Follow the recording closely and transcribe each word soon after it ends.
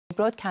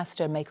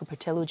broadcaster Michael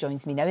Portillo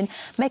joins me now. And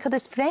Michael,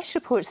 there's fresh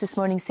reports this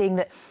morning saying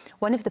that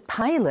one of the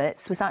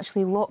pilots was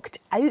actually locked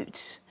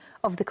out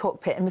of the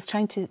cockpit and was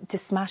trying to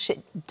smash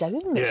it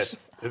down.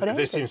 Yes,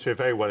 this seems to be a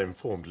very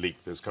well-informed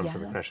leak that's come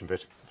from the crash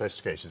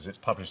investigators. It's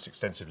published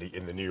extensively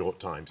in the New York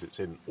Times. It's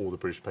in all the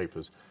British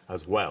papers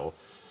as well.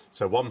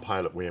 So one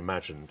pilot, we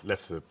imagined,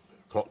 left the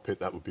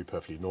cockpit. That would be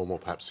perfectly normal,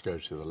 perhaps to go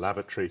to the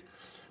lavatory.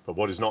 But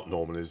what is not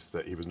normal is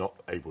that he was not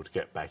able to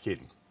get back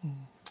in.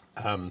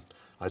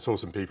 I saw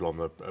some people on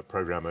the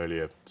programme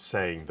earlier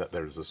saying that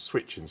there is a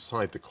switch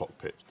inside the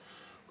cockpit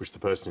which the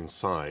person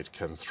inside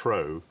can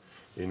throw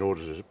in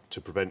order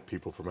to prevent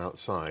people from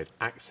outside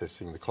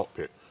accessing the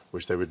cockpit,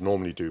 which they would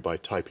normally do by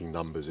typing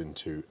numbers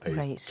into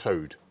a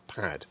code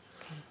pad.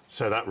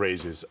 So that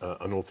raises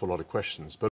an awful lot of questions. But